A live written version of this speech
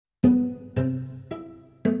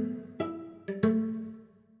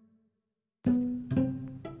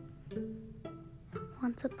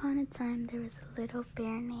Once upon a time, there was a little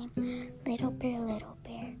bear named Little Bear, Little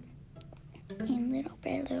Bear. And Little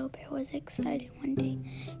Bear was excited one day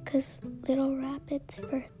because Little Rabbit's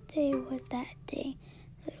birthday was that day.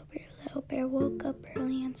 Little Bear woke up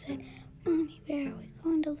early and said, "Mommy Bear, are we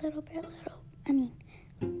going to Little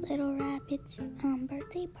Rabbit's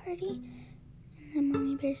birthday party?" And then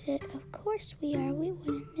Mommy Bear said, "Of course we are. We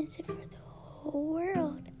wouldn't miss it for the whole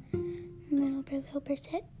world." And Little Bear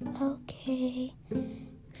said, "Okay."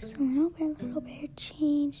 So Little Bear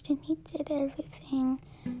changed and he did everything.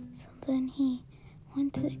 So then he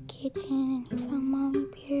went to the kitchen and he found Mommy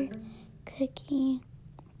Bear cooking.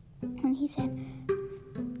 And he said,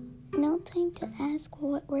 "No time to ask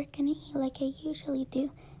what we're gonna eat like I usually do.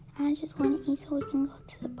 I just want to eat so we can go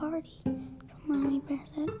to the party." So Mommy Bear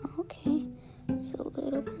said, "Okay." So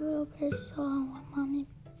Little Bear saw what Mommy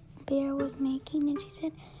Bear was making and she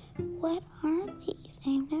said, "What are these?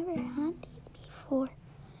 I've never had these before."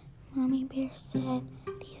 Mommy Bear said,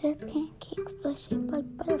 "These are pancakes but shaped like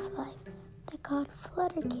butterflies. They're called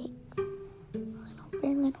flutter cakes."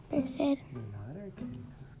 Little Bear said, "Flutter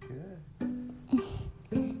cakes is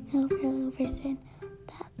good." Little Bear said,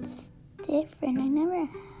 "That's different. I never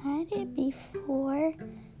had it before."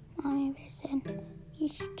 Mommy Bear said, "You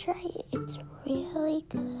should try it. It's really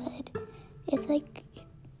good. It's like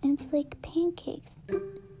pancakes,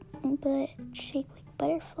 but shaped like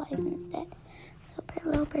butterflies instead."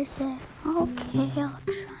 Little Bear said, "Okay, I'll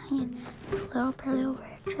try it." So Little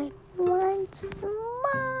Bear tried once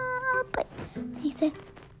more, but he said,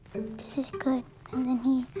 "This is good." And then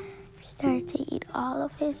he started to eat all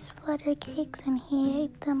of his flutter cakes and he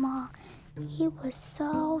ate them all. He was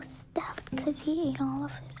so stuffed because he ate all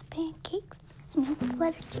of his pancakes and his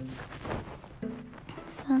flutter cakes.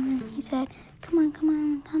 So then he said, come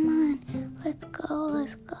on, let's go,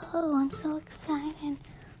 I'm so excited."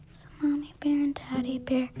 So Mommy Bear and Daddy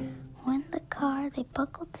Bear went in the car. They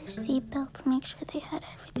buckled their seatbelts to make sure they had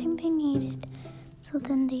everything they needed. So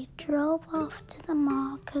then they drove off to the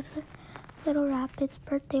mall because Little Rabbit's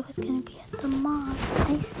birthday was going to be at the mall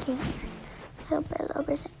ice skating. Little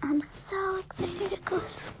Bear said, "I'm so excited to go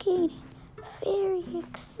skating. Very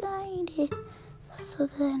excited." So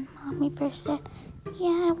then Mommy Bear said,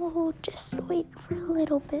 "Yeah, we'll just wait for a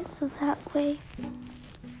little bit so that way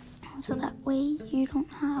you don't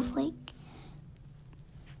have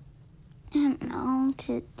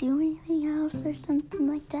to do anything else or something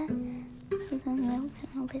like that." So then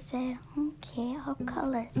Little Bear said, "Okay, I'll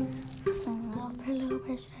color." So then Little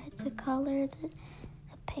Bear started to color the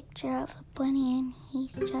picture of a bunny, and he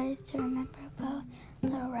started to remember about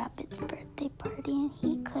Little Rabbit's birthday party, and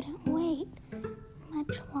he couldn't wait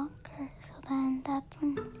much longer. So then that's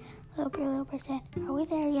when Little Bear said, "Are we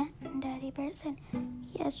there yet?" And Daddy Bear said,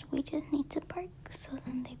 "Yes, we just need to park." So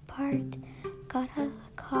then they parked, got out of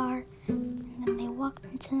the car, and then they walked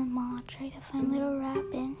into the mall, tried to find Little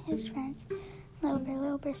Rabbit and his friends.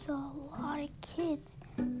 Little Bear saw a lot of kids.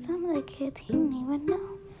 Some of the kids he didn't even know.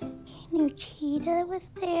 He knew Cheetah was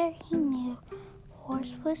there, he knew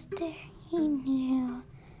Horse was there, he knew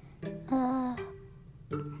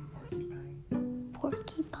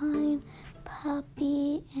Porcupine,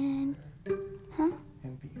 Puppy, and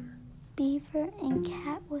Beaver and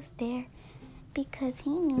Cat was there because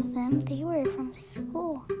he knew them. They were from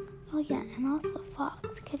school. Oh yeah, and also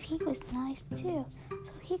Fox, because he was nice too,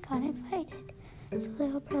 so he got invited. So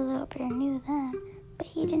Little Bear knew them, but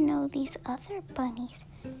he didn't know these other bunnies.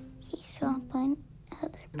 He saw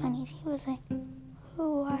other bunnies. He was like,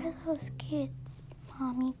 "Who are those kids,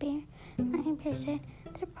 Mommy Bear?" Mommy Bear said,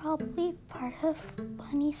 "They're probably part of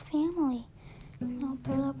Bunny's family." Little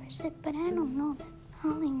Bear said, "But I don't know them. I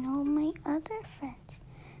only know my other friends."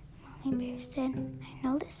 Mommy Bear said, "I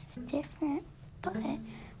know this is different, but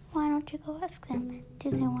why don't you go ask them?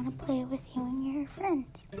 Do they want to play with you and your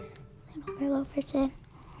friends?" Little Bear said,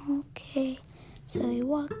 "Okay." So he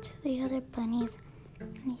walked to the other bunnies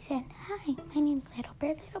and he said, "Hi, my name's Little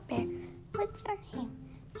Bear. What's your name?"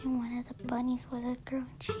 And one of the bunnies was a girl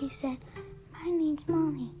and she said, "My name's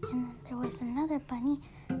Molly." And then there was another bunny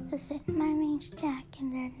that said, "My name's Jack."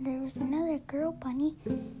 And then there was another girl bunny.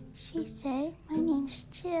 She said, "My name's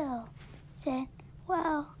Jill." Said,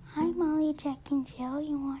 "Well, I'm Molly, Jack, and Jill.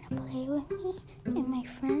 You want to play with me and my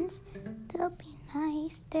friends? They'll be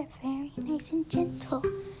nice. They're very nice and gentle."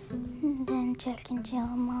 And then Jack and Jill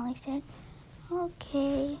and Molly said,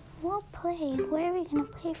 "Okay, we'll play. Where are we going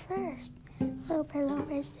to play first?" Little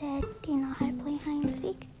Bear said, "Do you know how to play hide and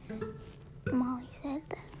seek?" Molly said,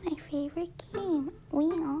 "That's my favorite game. We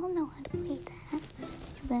all know how to play that."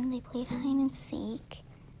 So then they played hide and seek.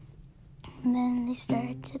 And then they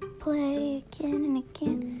started to play again and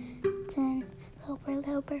again. Then Little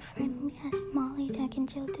Little Bear finally asked Molly, Jack, and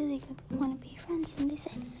Jill, do they want to be friends? And they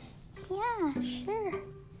said, yeah, sure.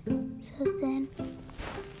 So then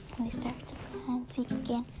they started to play and seek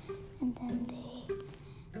again, and then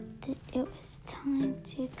it was time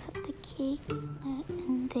to cut the cake,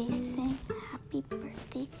 and they sang happy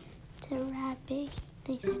birthday to Rabbit.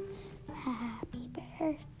 They said, happy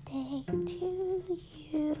birthday to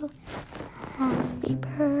you, happy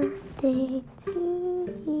birthday to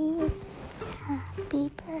you, happy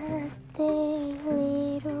birthday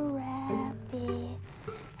little rabbit,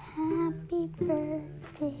 happy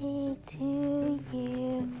birthday to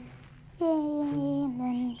you, yay.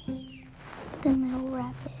 And then little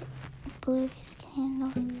rabbit blew his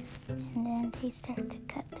candles, and then they started to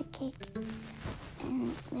cut the cake.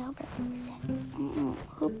 And Little Bear said,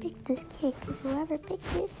 who picked this cake? Because whoever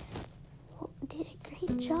picked it did a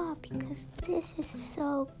great job, because this is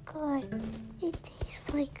so good. It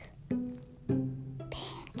tastes like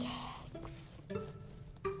pancakes.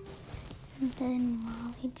 And then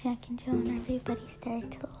Molly, Jack, and Jill, and everybody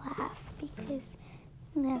started to laugh because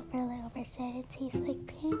Little Bear said it tastes like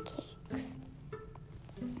pancakes.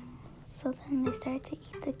 So then they started to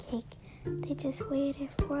eat the cake. They just waited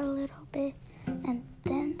for a little bit, and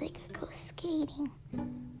then they could go skating.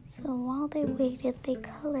 So while they waited, they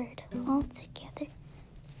colored all together.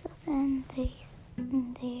 So then they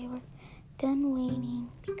were done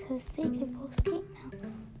waiting because they could go skate now.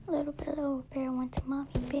 Little Bear went to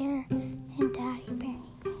Mommy Bear and Daddy Bear.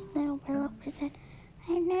 Little Bear said,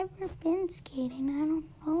 I've never been skating. I don't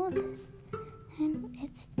know this. And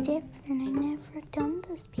it's different. I've never done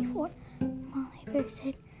this before. Molly Bear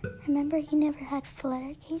said, remember he never had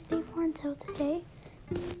flutter case before until today?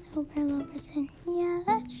 Little Bear said, yeah,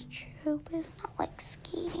 that's true, but it's not like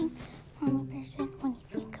skating. Mommy Bear said, when you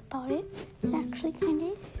think about it, it actually kind of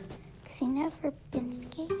is. Because he never been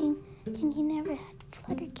skating, and he never had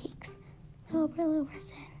flutter cakes. Little Bear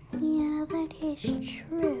said, yeah, that is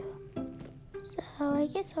true. So I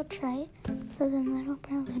guess I'll try it. So then Little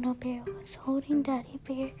Bear was holding Daddy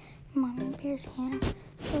Bear and Mommy Bear's hand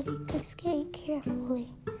so he could skate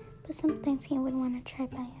carefully. But sometimes he would want to try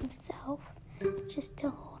by himself, just to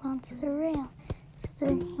hold on to the rail. So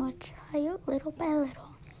then he would try it little by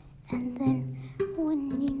little. And then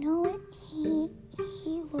when you know it, he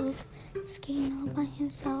was skating all by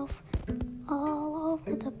himself all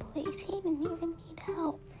over the place. He didn't even need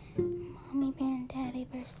help. Mommy Bear and Daddy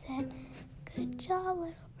Bear said, good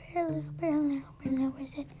job, Little Bear. Little Bear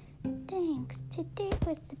said, thanks. Today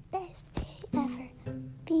was the best day ever.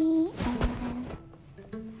 The end.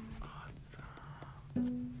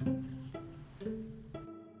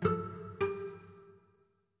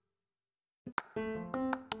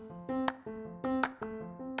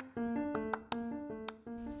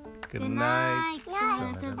 Good night. Don't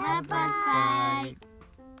let the bad bugs bite.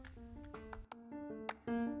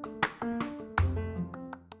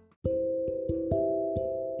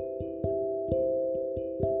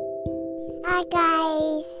 Hi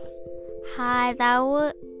guys.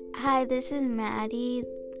 Hi, this is Maddie,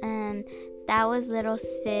 and that was little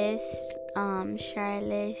sis,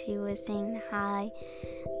 Charlotte. She was saying hi.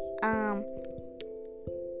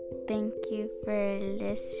 Thank you for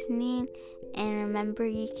listening, and remember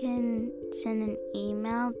you can send an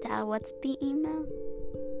email. Dad, what's the email?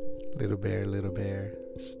 Little Bear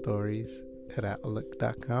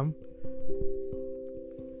stories@outlook.com.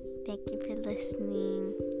 Thank you for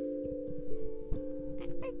listening.